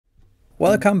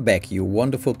Welcome back, you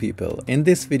wonderful people. In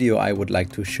this video I would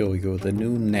like to show you the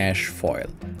new Naish foil,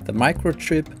 the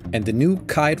Macrochip and the new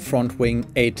Kite front wing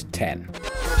 810.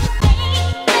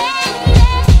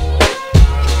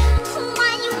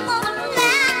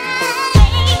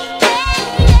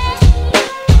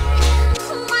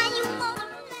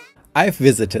 I've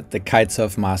visited the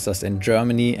Kitesurf Masters in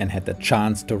Germany and had the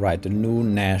chance to ride the new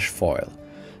Naish foil.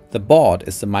 The board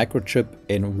is the Macrochip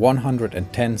in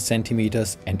 110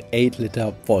 centimeters and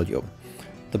 8-liter volume.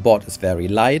 The board is very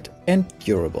light and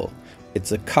durable.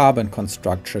 It's a carbon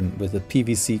construction with a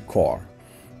PVC core.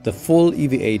 The full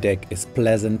EVA deck is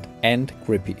pleasant and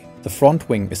grippy. The front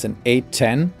wing is an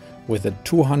 810 with a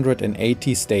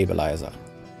 280 stabilizer.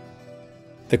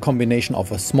 The combination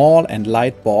of a small and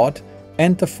light board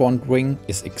and the front wing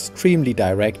is extremely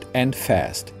direct and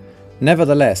fast.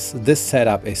 Nevertheless, this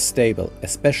setup is stable,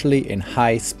 especially in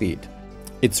high speed.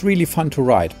 It's really fun to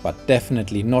ride, but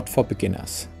definitely not for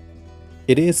beginners.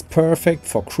 It is perfect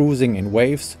for cruising in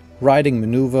waves, riding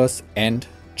maneuvers and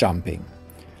jumping.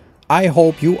 I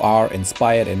hope you are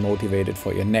inspired and motivated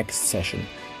for your next session.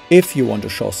 If you want to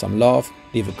show some love,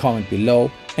 leave a comment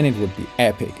below and it would be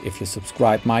epic if you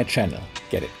subscribe my channel.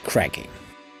 Get it cracking!